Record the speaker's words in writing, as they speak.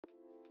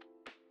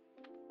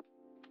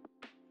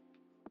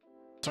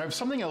So I have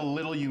something a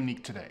little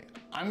unique today.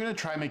 I'm gonna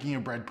try making a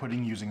bread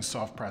pudding using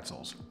soft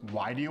pretzels.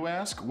 Why do you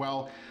ask?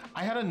 Well,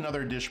 I had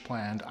another dish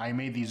planned. I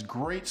made these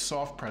great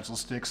soft pretzel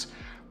sticks,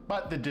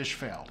 but the dish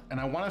failed, and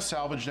I want to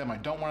salvage them. I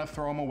don't want to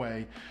throw them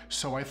away,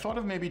 so I thought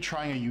of maybe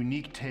trying a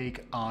unique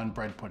take on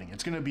bread pudding.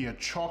 It's going to be a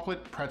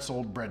chocolate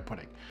pretzel bread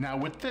pudding. Now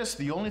with this,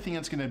 the only thing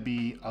that's going to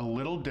be a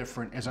little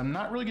different is I'm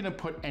not really going to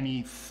put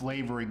any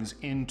flavorings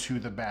into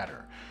the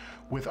batter.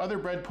 With other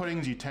bread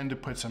puddings, you tend to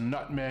put some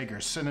nutmeg or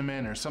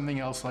cinnamon or something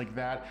else like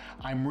that.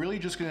 I'm really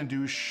just gonna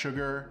do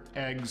sugar,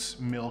 eggs,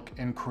 milk,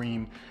 and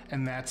cream,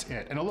 and that's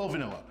it, and a little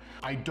vanilla.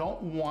 I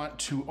don't want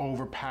to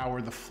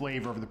overpower the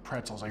flavor of the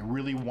pretzels. I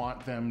really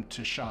want them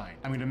to shine.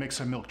 I'm gonna mix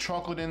some milk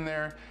chocolate in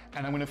there,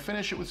 and I'm gonna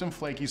finish it with some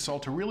flaky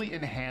salt to really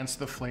enhance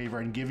the flavor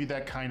and give you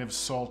that kind of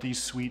salty,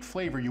 sweet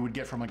flavor you would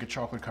get from like a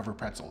chocolate covered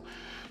pretzel.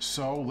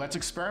 So let's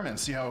experiment and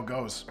see how it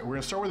goes. We're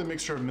gonna start with a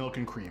mixture of milk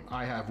and cream.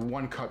 I have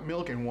 1 cup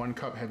milk and 1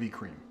 cup heavy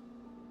cream.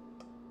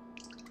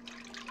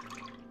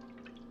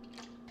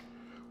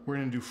 We're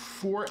gonna do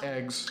 4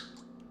 eggs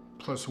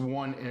plus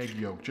 1 egg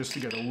yolk, just to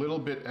get a little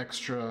bit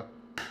extra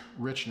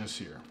richness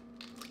here.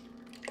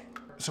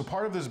 So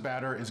part of this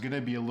batter is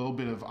gonna be a little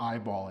bit of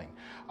eyeballing.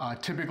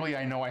 Typically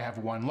I know I have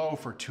 1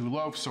 loaf or 2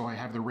 loaves, so I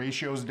have the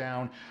ratios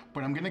down,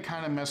 but I'm gonna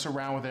kind of mess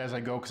around with it as I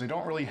go because I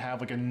don't really have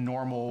like a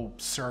normal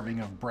serving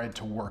of bread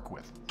to work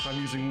with. So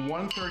I'm using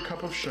 1/3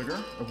 cup of sugar,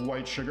 of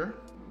white sugar,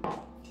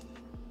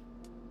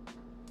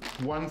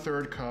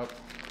 1/3 cup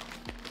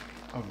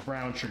of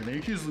brown sugar. Now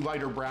you can use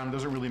lighter brown,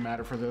 doesn't really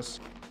matter for this.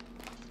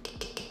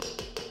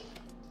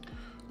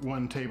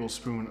 1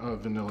 tablespoon of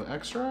vanilla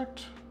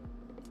extract.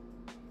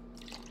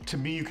 To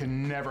me, you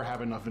can never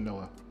have enough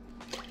vanilla.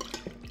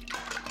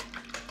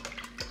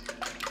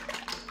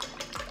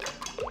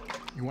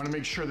 You want to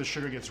make sure the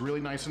sugar gets really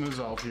nice and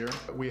dissolved here.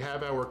 We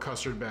have our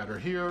custard batter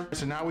here.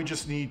 So now we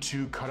just need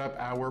to cut up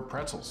our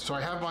pretzels. So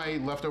I have my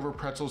leftover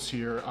pretzels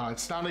here.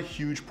 It's not a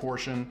huge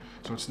portion,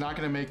 so it's not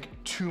going to make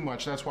too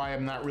much. That's why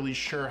I'm not really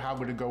sure how I'm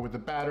going to go with the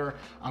batter.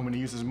 I'm going to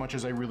use as much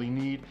as I really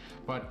need.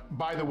 But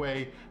by the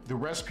way, the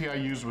recipe I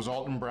used was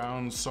Alton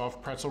Brown's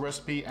soft pretzel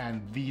recipe,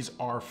 and these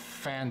are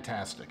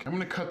fantastic. I'm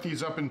going to cut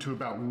these up into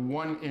about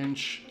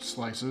 1-inch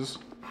slices.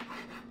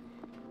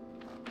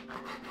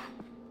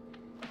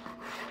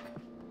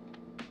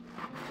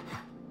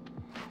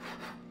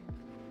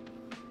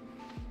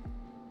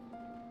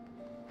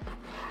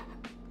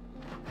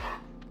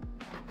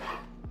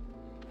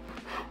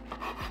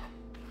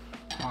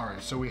 All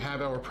right, so we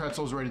have our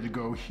pretzels ready to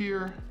go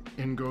here.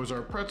 In goes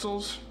our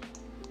pretzels.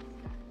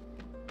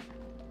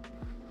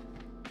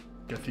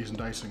 Get these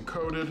nice and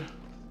coated.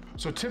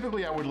 So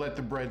typically I would let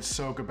the bread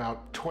soak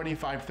about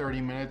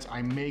 25-30 minutes.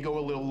 I may go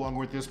a little longer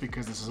with this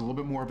because this is a little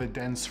bit more of a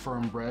dense,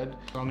 firm bread.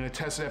 So I'm gonna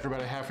test it after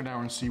about a half an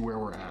hour and see where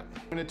we're at.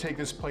 I'm gonna take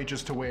this plate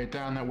just to weigh it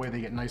down, that way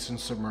they get nice and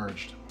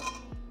submerged. I'm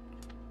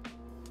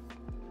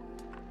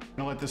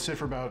gonna let this sit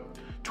for about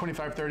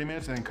 25-30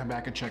 minutes and then come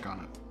back and check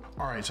on it.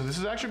 All right, so this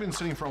has actually been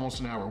sitting for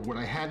almost an hour. What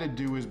I had to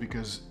do is,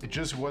 because it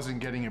just wasn't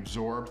getting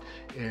absorbed,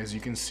 as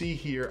you can see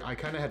here, I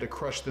kind of had to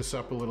crush this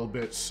up a little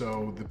bit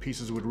so the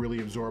pieces would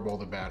really absorb all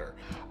the batter.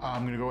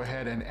 I'm gonna go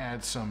ahead and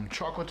add some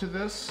chocolate to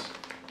this.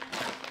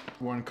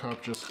 1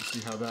 cup just to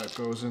see how that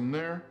goes in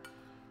there.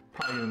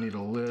 Probably gonna need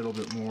a little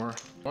bit more,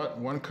 but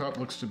 1 cup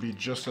looks to be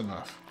just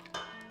enough.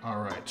 All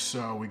right,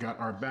 so we got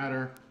our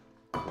batter.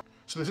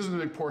 So this isn't a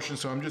big portion,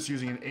 so I'm just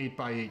using an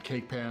 8x8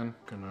 cake pan.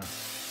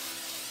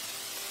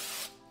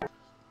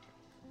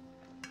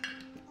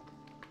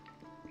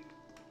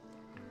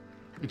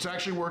 It's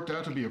actually worked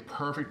out to be a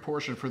perfect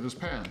portion for this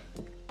pan.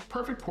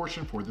 Perfect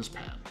portion for this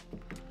pan.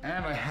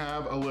 And I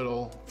have a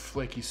little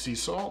flaky sea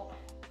salt,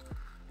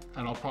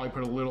 and I'll probably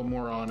put a little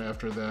more on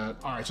after that.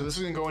 All right, so this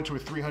is gonna go into a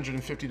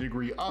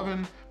 350-degree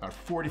oven, about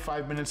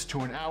 45 minutes to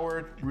an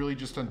hour, really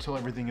just until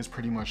everything is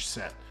pretty much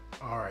set.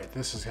 All right,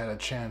 this has had a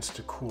chance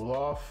to cool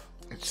off.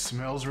 It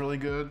smells really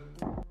good.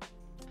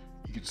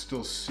 You can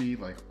still see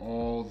like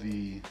all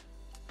the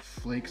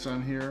flakes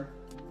on here.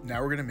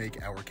 Now we're gonna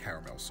make our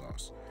caramel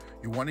sauce.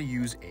 You want to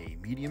use a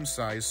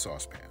medium-sized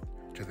saucepan.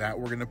 To that,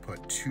 we're going to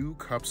put 2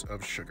 cups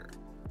of sugar,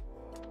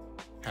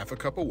 1/2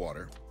 cup of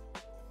water.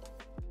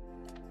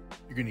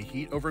 You're going to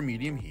heat over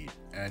medium heat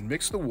and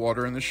mix the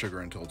water and the sugar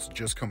until it's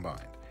just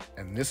combined.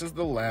 And this is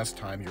the last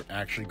time you're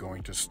actually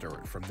going to stir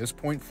it. From this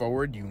point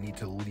forward, you need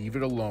to leave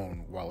it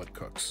alone while it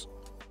cooks.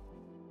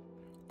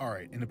 All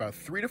right, in about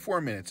 3 to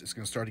 4 minutes, it's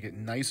gonna start to get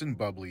nice and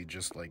bubbly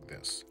just like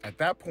this. At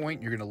that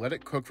point, you're gonna let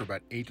it cook for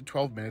about 8 to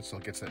 12 minutes till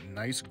it gets that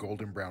nice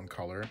golden brown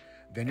color.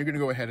 Then you're gonna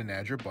go ahead and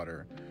add your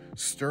butter.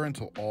 Stir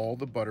until all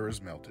the butter is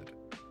melted.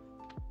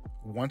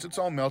 Once it's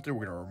all melted,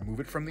 we're gonna remove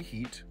it from the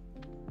heat.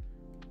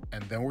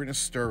 And then we're gonna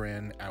stir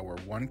in our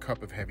 1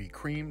 cup of heavy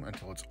cream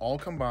until it's all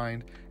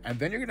combined. And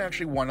then you're gonna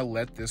actually wanna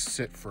let this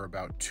sit for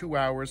about 2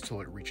 hours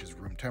till it reaches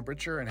room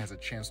temperature and has a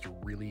chance to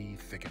really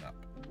thicken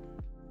up.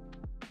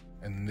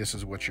 And this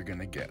is what you're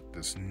gonna get,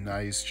 this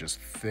nice, just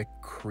thick,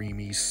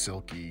 creamy,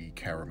 silky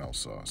caramel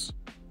sauce.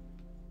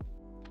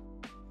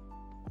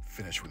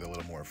 Finish with a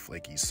little more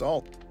flaky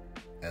salt,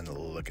 and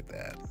look at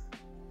that.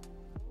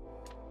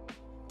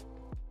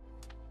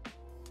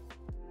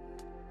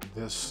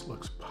 This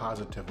looks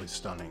positively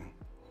stunning.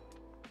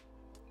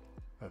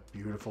 That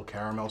beautiful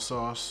caramel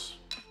sauce.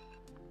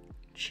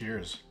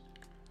 Cheers.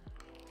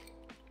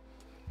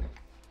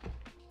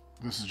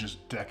 This is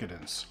just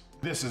decadence.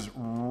 This is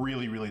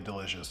really, really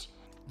delicious.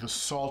 The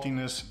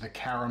saltiness, the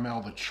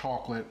caramel, the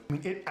chocolate. I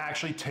mean, it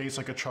actually tastes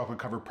like a chocolate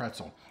covered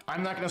pretzel.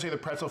 I'm not gonna say the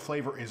pretzel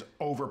flavor is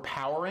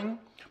overpowering,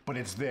 but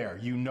it's there.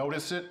 You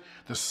notice it,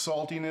 the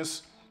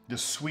saltiness, the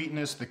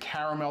sweetness, the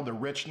caramel, the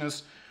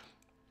richness.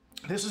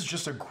 This is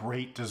just a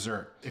great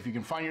dessert. If you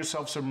can find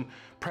yourself some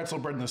pretzel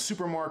bread in the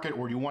supermarket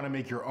or you want to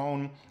make your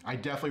own, I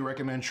definitely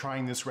recommend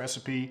trying this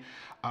recipe.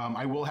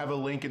 I will have a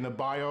link in the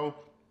bio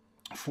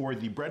for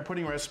the bread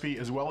pudding recipe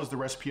as well as the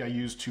recipe I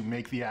used to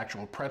make the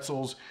actual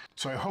pretzels.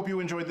 So I hope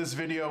you enjoyed this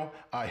video.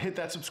 Hit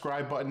that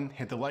subscribe button,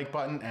 hit the like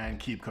button, and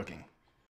keep cooking.